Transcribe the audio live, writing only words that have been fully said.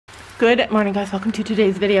Good morning, guys. Welcome to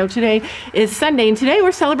today's video. Today is Sunday, and today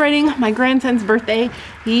we're celebrating my grandson's birthday.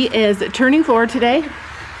 He is turning 4 today.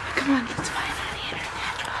 Come on, let's spy on Honey in her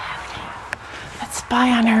natural habitat. Let's spy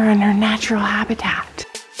on her in her natural habitat.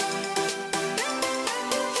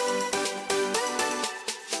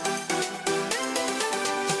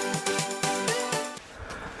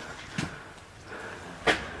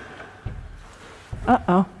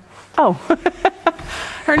 Uh-oh. Oh.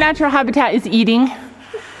 Her natural habitat is eating.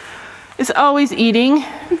 It's always eating.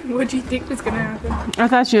 What do you think was gonna happen? I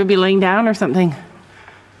thought she would be laying down or something.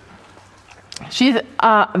 She's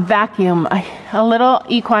a vacuum, a little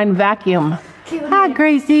equine vacuum. Hi,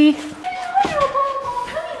 Gracie.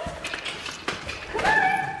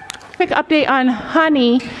 Quick update on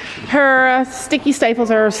Honey. Her sticky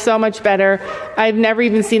stifles are so much better. I've never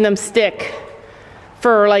even seen them stick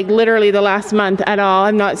for like literally the last month at all.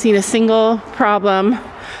 I've not seen a single problem.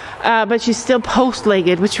 But she's still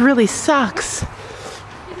post-legged, which really sucks.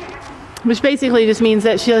 Which basically just means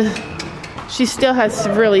that she still has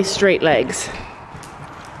really straight legs.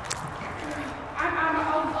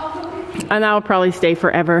 And that will probably stay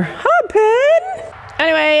forever. Hi, Pen!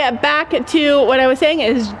 Anyway, back to what I was saying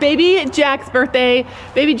is Baby Jack's birthday.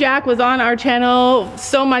 Baby Jack was on our channel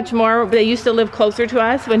so much more. They used to live closer to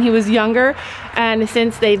us when he was younger, and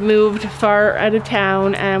since they've moved far out of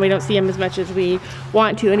town and we don't see him as much as we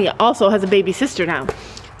want to, and he also has a baby sister now.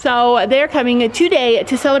 So they're coming today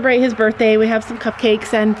to celebrate his birthday. We have some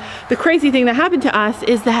cupcakes, and the crazy thing that happened to us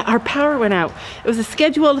is that our power went out. It was a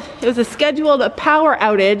scheduled power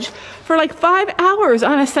outage for like 5 hours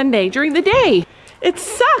on a Sunday during the day. It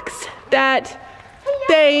sucks that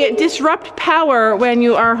they disrupt power when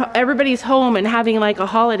everybody's home and having like a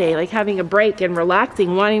holiday, like having a break and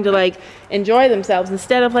relaxing, wanting to like enjoy themselves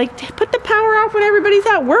instead of like put the power off when everybody's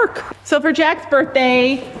at work. So for Jack's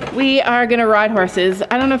birthday, we are gonna ride horses.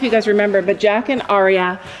 I don't know if you guys remember, but Jack and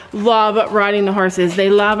Aria love riding the horses.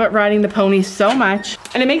 They love riding the ponies so much.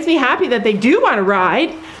 And it makes me happy that they do want to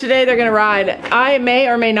ride. Today they're gonna ride. I may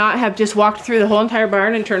or may not have just walked through the whole entire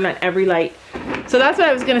barn and turned on every light. So that's what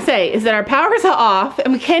I was gonna say, is that our power's off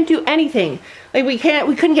and we can't do anything. Like we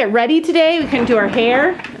couldn't get ready today, we couldn't do our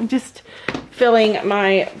hair. I'm just filling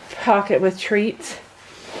my pocket with treats.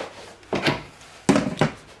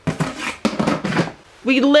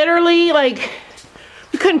 We literally,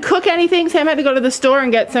 we couldn't cook anything. Sam had to go to the store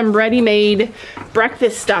and get some ready-made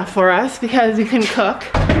breakfast stuff for us because we couldn't cook.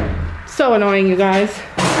 So annoying, you guys.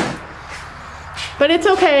 But it's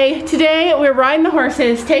okay. Today we're riding the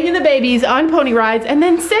horses, taking the babies on pony rides, and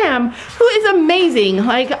then Sam, who is amazing.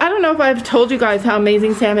 Like, I don't know if I've told you guys how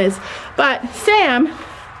amazing Sam is, but Sam,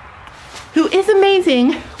 who is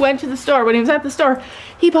amazing, went to the store. When he was at the store,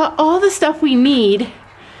 he bought all the stuff we need.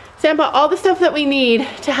 Sam bought all the stuff that we need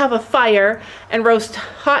to have a fire and roast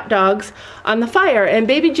hot dogs on the fire. And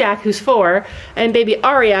Baby Jack, who's 4, and Baby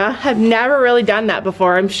Aria have never really done that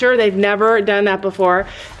before. I'm sure they've never done that before.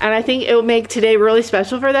 And I think it will make today really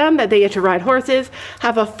special for them that they get to ride horses,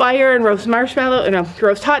 have a fire and roast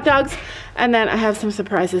roast hot dogs. And then I have some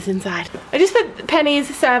surprises inside. I just put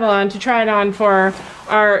Penny's saddle on to try it on for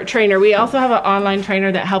our trainer. We also have an online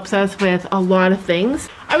trainer that helps us with a lot of things.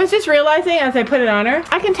 I was just realizing as I put it on her,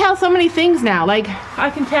 I can tell so many things now. Like I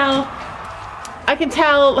can tell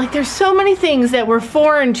like there's so many things that were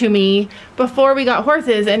foreign to me before we got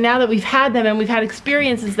horses, and now that we've had them and we've had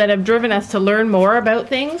experiences that have driven us to learn more about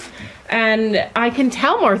things, and I can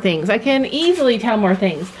tell more things. I can easily tell more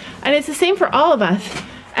things. And it's the same for all of us.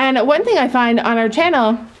 And one thing I find on our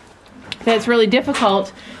channel that's really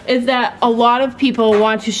difficult is that a lot of people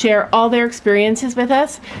want to share all their experiences with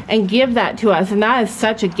us and give that to us, and that is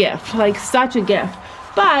such a gift, like such a gift.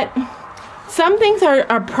 But some things are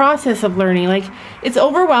a process of learning. Like, it's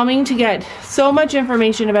overwhelming to get so much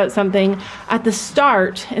information about something at the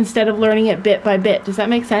start instead of learning it bit by bit. Does that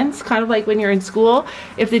make sense? Kind of like when you're in school,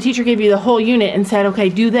 if the teacher gave you the whole unit and said, okay,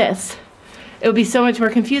 do this, it would be so much more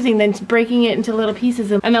confusing than breaking it into little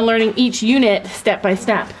pieces and then learning each unit step by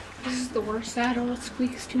step. This is the worst saddle. It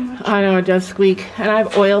squeaks too much. I know, it does squeak, and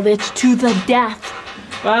I've oiled it to the death.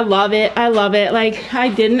 But I love it. I love it. Like, I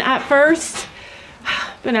didn't at first,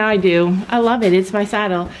 but now I do. I love it. It's my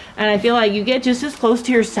saddle. And I feel like you get just as close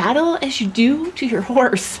to your saddle as you do to your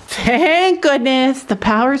horse. Thank goodness the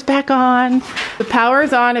power's back on. The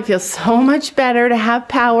power's on. It feels so much better to have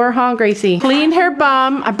power, huh, Gracie? Cleaned her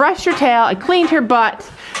bum. I brushed her tail. I cleaned her butt.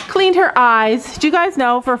 Cleaned her eyes. Do you guys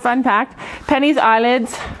know, for a fun fact, Penny's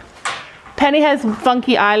eyelids, Penny has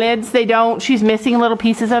funky eyelids. She's missing little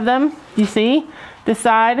pieces of them. You see? This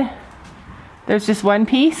side, there's just one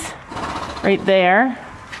piece right there.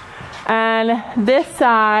 And this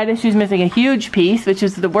side, she's missing a huge piece, which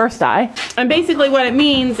is the worst eye. And basically what it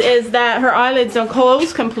means is that her eyelids don't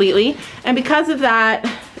close completely. And because of that,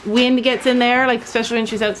 wind gets in there, like especially when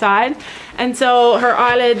she's outside. And so her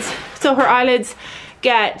eyelids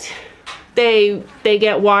get, they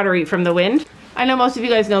get watery from the wind. I know most of you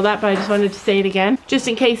guys know that, but I just wanted to say it again, just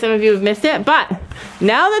in case some of you have missed it. But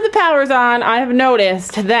now that the power's on, I have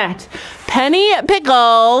noticed that Penny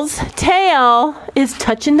Pickle's tail is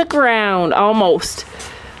touching the ground, almost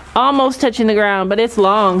touching the ground, but it's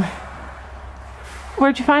long.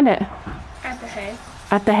 Where'd you find it? At the hay.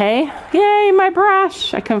 At the hay? Yay, my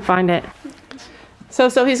brush. I couldn't find it. So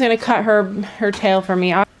Sophie's gonna cut her tail for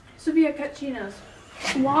me. Sophia, cut Chino's.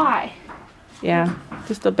 Why? Yeah,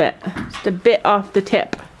 just a bit off the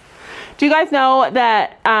tip. Do you guys know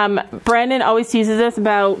that Brandon always teases us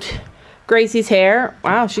about Gracie's hair?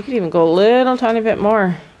 Wow, she could even go a little tiny bit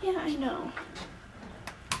more. Yeah, I know.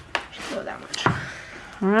 Should go that much.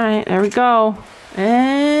 All right, there we go.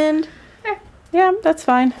 And there. Yeah, that's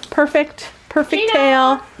fine. Perfect Gina!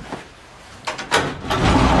 tail.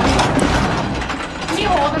 Can you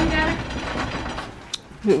hold them,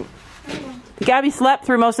 Dad? Gabby slept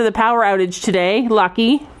through most of the power outage today,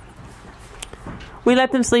 lucky. We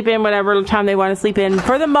let them sleep in whatever time they want to sleep in,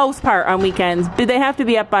 for the most part on weekends. They have to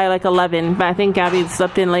be up by like 11, but I think Gabby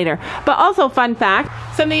slept in later. But also, fun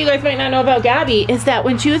fact, something you guys might not know about Gabby is that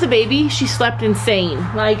when she was a baby, she slept insane.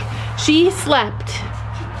 Like, she slept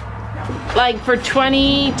like for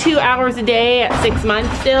 22 hours a day at 6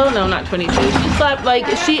 months still. No, not 22. She slept like,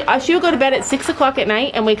 she would go to bed at 6 o'clock at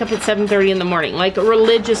night and wake up at 7:30 in the morning, like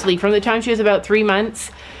religiously. From the time she was about 3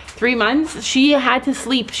 months, she had to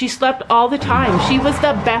sleep. She slept all the time. She was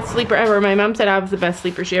the best sleeper ever. My mom said I was the best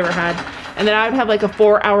sleeper she ever had. And then I would have like a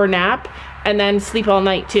 4-hour nap and then sleep all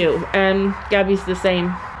night too. And Gabby's the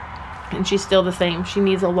same. And she's still the same. She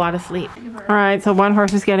needs a lot of sleep. All right, so one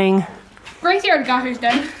horse is getting... Gracie already got hers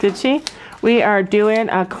done. Did she? We are doing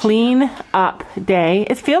a clean up day.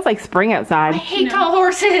 It feels like spring outside. I hate tall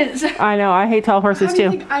horses. I know, I hate tall horses too. How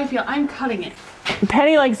do you think I feel? I'm cutting it.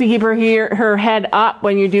 Penny likes to keep her head up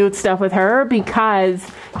when you do stuff with her because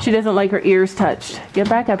she doesn't like her ears touched. Get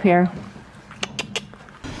back up here.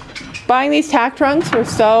 Buying these tack trunks, we were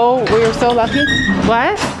so lucky.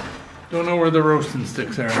 What? Don't know where the roasting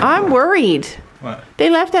sticks are. I'm worried. What? They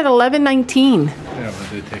left at 11:19. Yeah, but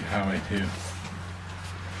they take highway too.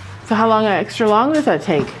 So how long, extra long does that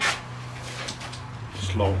take?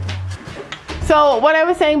 Slow. So what I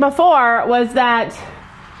was saying before was that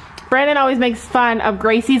Brandon always makes fun of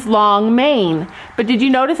Gracie's long mane. But did you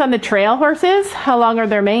notice on the trail horses, how long are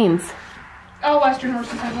their manes? Oh, Western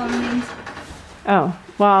horses have long manes. Oh,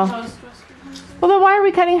 well. Well, then why are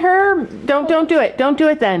we cutting her? Don't do it. Don't do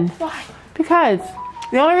it then. Why? Because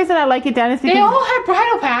the only reason I like it done is because... They all have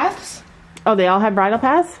bridle paths. Oh, they all have bridle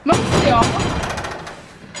paths? Mostly all.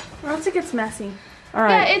 Or else it gets messy. All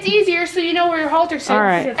right. Yeah, it's easier so you know where your halter sits. All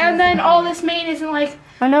right. And then all this mane isn't like...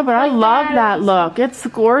 I know, but I love that look. It's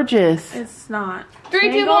gorgeous. It's not.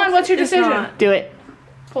 3, 2, 1, what's your It's decision? not. Do it.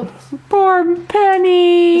 Hold this. Poor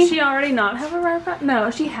Penny. Does she already not have a rubber band?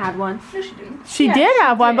 No, she had one. No, she didn't. She Yeah, did she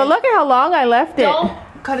have one, but did. look at how long I left it. Don't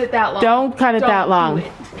cut it that long. Don't cut it that long. Do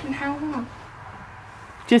it. And how long?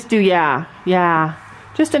 Just do, yeah.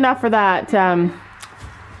 Just enough for that,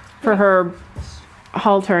 for her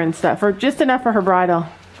halter and stuff. Or just enough for her bridle.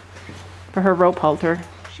 For her rope halter.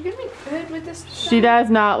 Is she gonna be good with this stuff? She does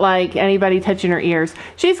not like anybody touching her ears.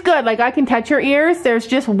 She's good, like I can touch her ears. There's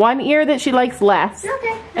just one ear that she likes less. You're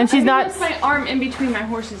okay. And she's not... Put my arm in between my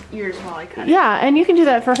horse's ears while I cut it. Yeah, and you can do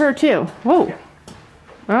that for her too. Whoa.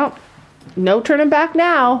 Well, no turning back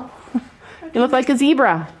now. You look like a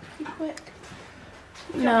zebra. Quick.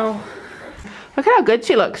 No. Look at how good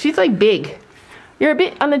she looks. She's like big. You're a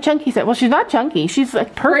bit on the chunky side. Well, she's not chunky. She's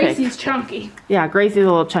like perfect. Gracie's chunky. Yeah, Gracie's a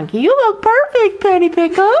little chunky. You look perfect, Penny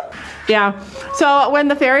Pickle. Yeah. So when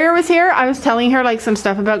the farrier was here, I was telling her like some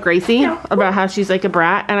stuff about Gracie, about how she's like a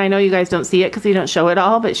brat. And I know you guys don't see it because we don't show it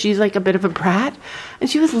all, but she's like a bit of a brat. And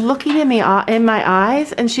she was looking at me in my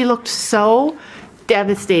eyes, and she looked so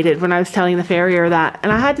devastated when I was telling the farrier that.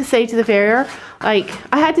 And I had to say to the farrier, like,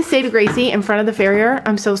 I had to say to Gracie in front of the farrier,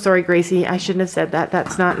 I'm so sorry, Gracie. I shouldn't have said that.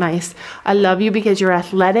 That's not nice. I love you because you're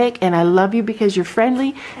athletic, and I love you because you're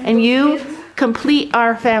friendly, and you complete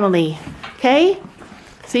our family. Okay?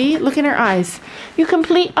 See? Look in her eyes. You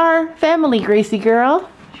complete our family, Gracie girl.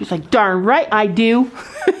 She's like, darn right I do.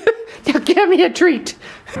 Now give me a treat.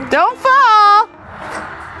 Don't fall.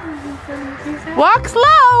 Walk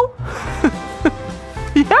slow.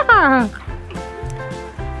 Yeah.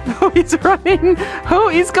 Oh, he's running. Oh,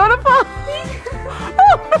 he's gonna fall.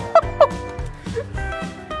 Oh, no.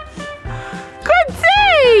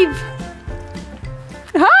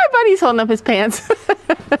 He's holding up his pants. You're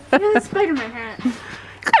the Spider-Man hat.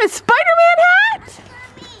 Got a Spider-Man hat?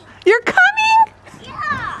 You're coming? Yeah.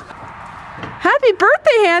 Happy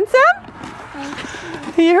birthday, handsome.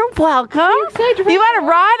 You're welcome. You want to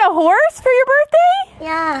ride a horse for your birthday?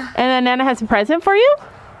 Yeah. And then Nana has a present for you?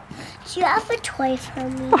 You have a toy for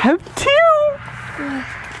me. I have 2. Yeah.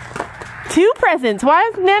 2 presents. Why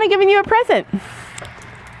is Nana giving you a present?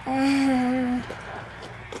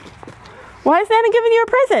 Why is Nana giving you a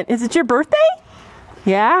present? Is it your birthday?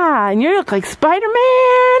 Yeah, and you look like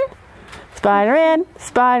Spider-Man. Spider-Man,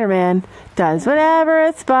 Spider-Man, does whatever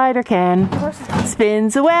a spider can.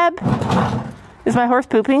 Spins a web. Is my horse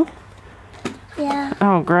pooping? Yeah.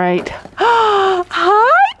 Oh, great. Hi,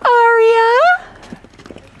 Aria.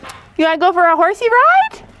 You want to go for a horsey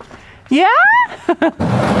ride? Yeah?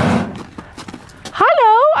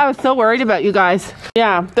 Hello. I was so worried about you guys.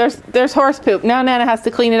 Yeah, there's horse poop. Now Nana has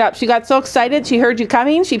to clean it up. She got so excited. She heard you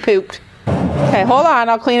coming. She pooped. Okay, hold on.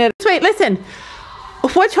 I'll clean it. Wait, listen.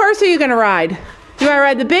 Which horse are you going to ride? You want to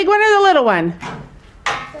ride the big one or the little one?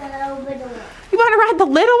 The little one. You want to ride the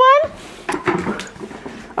little one?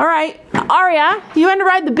 All right. Aria, you want to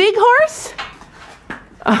ride the big horse?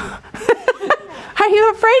 Are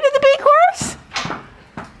you afraid of the big horse?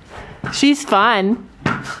 She's fun.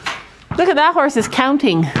 Look at that horse is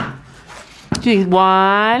counting. Geez,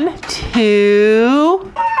 1,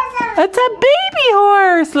 2. That's a baby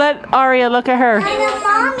horse. Let Aria look at her. And a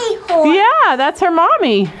mommy horse. Yeah, that's her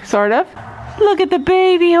mommy, sort of. Look at the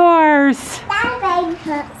baby horse. That baby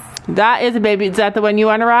horse. That is a baby. Is that the one you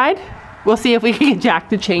want to ride? We'll see if we can get Jack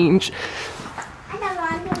to change. I don't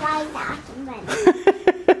want to ride that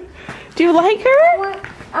one. Do you like her?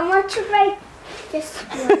 I want to ride this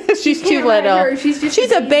one. She's too little.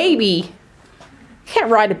 She's a baby.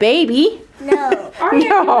 Can't ride a baby. No.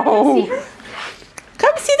 No.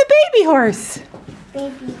 Come see the baby horse.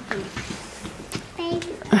 Baby.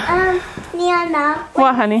 Niana.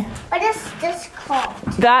 What, honey? What is this called?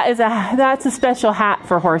 That's a special hat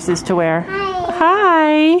for horses to wear. Hi.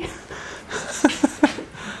 Hi.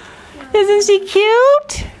 Isn't she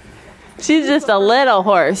cute? She's just a little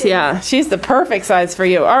horse. Yeah, she's the perfect size for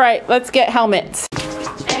you. All right, let's get helmets.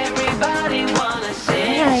 Everybody wanna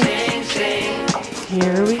sing, sing, sing.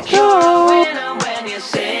 Here we go. When you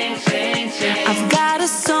sing, sing, sing. I've got a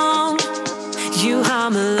song, you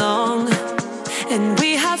hum along, and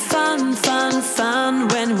we have fun, fun, fun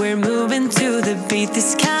when we're moving to the beat.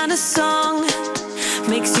 This kind of song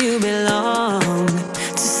makes you belong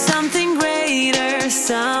to something greater,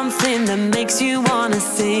 something that makes you wanna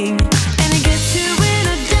sing. And it gets you in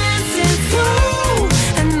a dancing flow,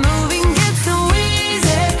 and moving gets so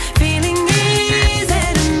easy, feeling easy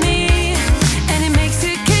to me. And it makes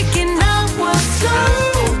you kicking up what's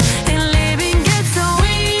slow, and living gets so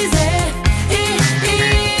easy,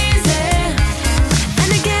 easy.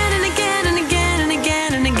 And again and again and again and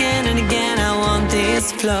again and again and again, I want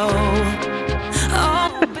this flow. Oh,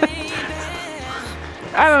 baby.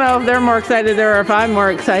 I don't know if they're more excited or if I'm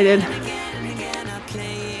more excited.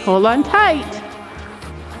 Hold on tight.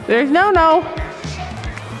 There's no. Sing,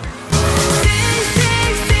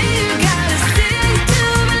 sing, sing, you gotta sing to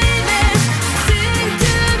believe it. Sing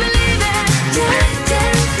to believe it. Yeah,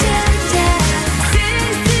 yeah, yeah, yeah.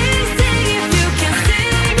 Sing, sing, sing, if you can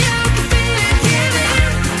sing, you can feel it. Give it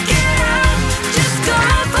up, get up, just go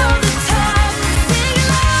for the top. Sing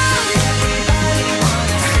along. Everybody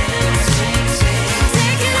wanna sing, sing, sing.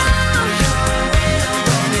 Take it on.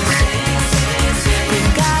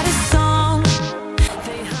 We've got a song,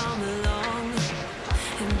 they hum along.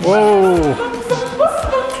 Whoa.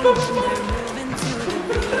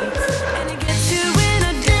 And it gets you in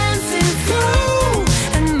a dancing flow,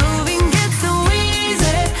 and moving gets so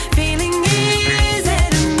easy, feeling easy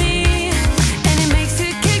to me. And it makes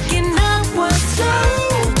you kicking up what's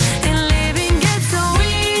slow, and living gets so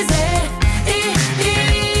easy,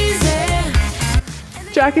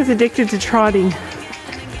 easy. Jack is addicted to trotting.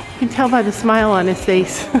 You can tell by the smile on his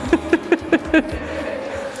face.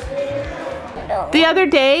 The other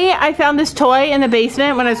day, I found this toy in the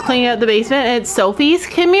basement when I was cleaning out the basement, and it's Sophie's.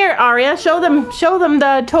 Come here, Aria. Show them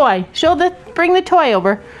the toy. Bring the toy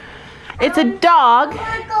over. It's a dog. I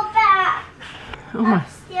want to go back Oh my.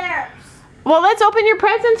 upstairs. Well, let's open your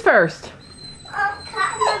presents first.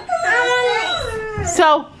 Okay.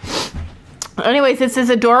 So, anyways, this is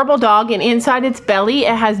adorable dog, and inside its belly,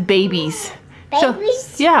 it has babies.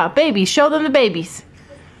 Babies? Yeah, babies. Show them the babies.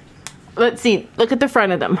 Let's see. Look at the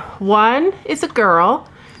front of them. One is a girl,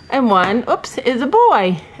 and one, oops, is a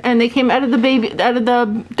boy. And they came out of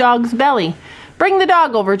the dog's belly. Bring the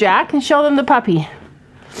dog over, Jack, and show them the puppy.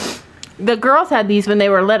 The girls had these when they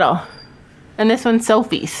were little, and this one's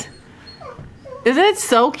Sophie's. Isn't it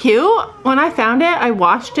so cute? When I found it, I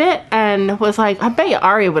washed it and was like, I bet you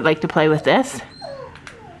Ari would like to play with this.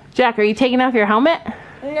 Jack, are you taking off your helmet?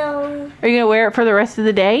 No. Are you gonna wear it for the rest of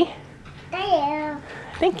the day? Yeah.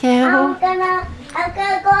 Thank you. I'm gonna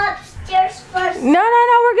go upstairs first. No,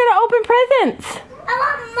 we're gonna open presents.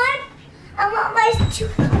 I want my two.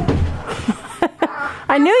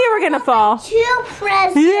 I knew you were gonna fall. 2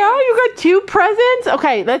 presents. Yeah, you got 2 presents?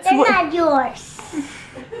 Okay, let's... They're not yours.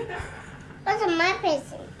 Those are my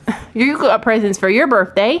presents. You got presents for your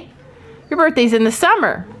birthday. Your birthday's in the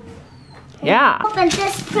summer. Yeah. Open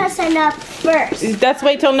this present up first. Let's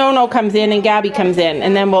wait till Nono comes in and Gabby comes in,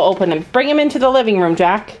 and then we'll open them. Bring him into the living room,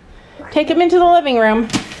 Jack. Take him into the living room.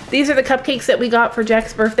 These are the cupcakes that we got for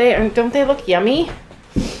Jack's birthday, and don't they look yummy?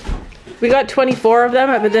 We got 24 of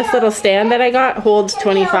them, but this little stand that I got holds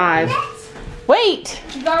 25. Wait!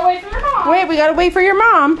 You gotta wait for your mom. Wait, we gotta wait for your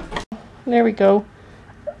mom. There we go.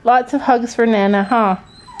 Lots of hugs for Nana, huh?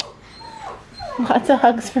 Lots of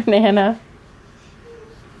hugs for Nana.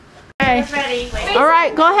 Okay. Ready. Wait. All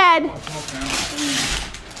right, go ahead.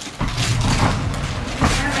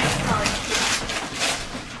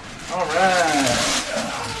 All right.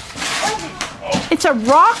 It's a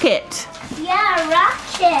rocket. Yeah,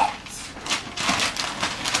 rocket.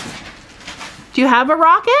 Do you have a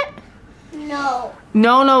rocket? No.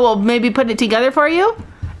 No, we'll maybe put it together for you,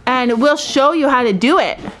 and we'll show you how to do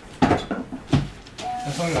it.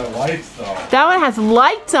 This one got lights though. That one has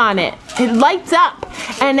lights on it. It lights up,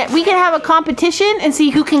 and we can have a competition and see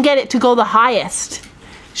who can get it to go the highest.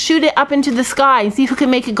 Shoot it up into the sky and see who can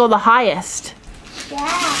make it go the highest.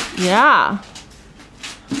 Yeah. Yeah.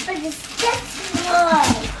 But it's this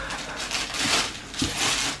one.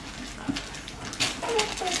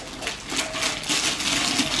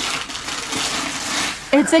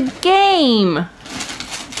 It's a game.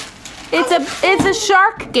 It's a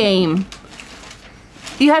shark game.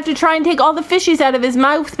 You have to try and take all the fishies out of his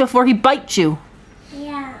mouth before he bites you.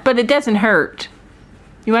 Yeah. But it doesn't hurt.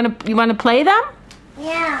 You wanna play them?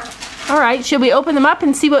 Yeah. All right. Should we open them up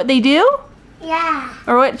and see what they do? Yeah.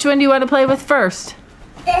 Or which one do you want to play with first?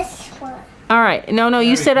 This one. All right. No,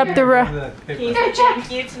 you set up the. Can you say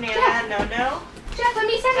thank you to Nana? No. Jack, let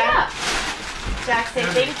me set it up. Jack, say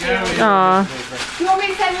thank you. Aw. You want me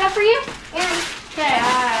to set it up for you? Yeah. Okay.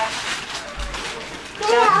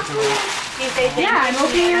 Can you say thank Yeah, I'm you to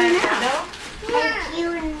opening it Nana? right now. Thank you,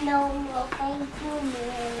 no. Thank you,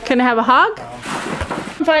 no. Can I have a hug?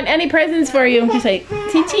 Find any presents for you. Just like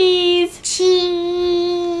cheese.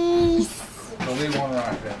 Cheese. So leave one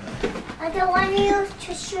rock then. I don't want you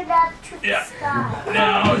to shoot up to the sky.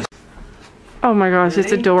 No. Oh my gosh,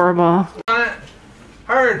 it's adorable.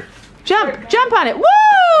 Hard. Jump on it.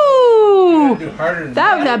 Woo! Do harder than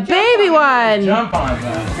That was a baby one. Jump on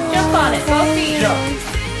that. Jump on it. Both feet. Jump.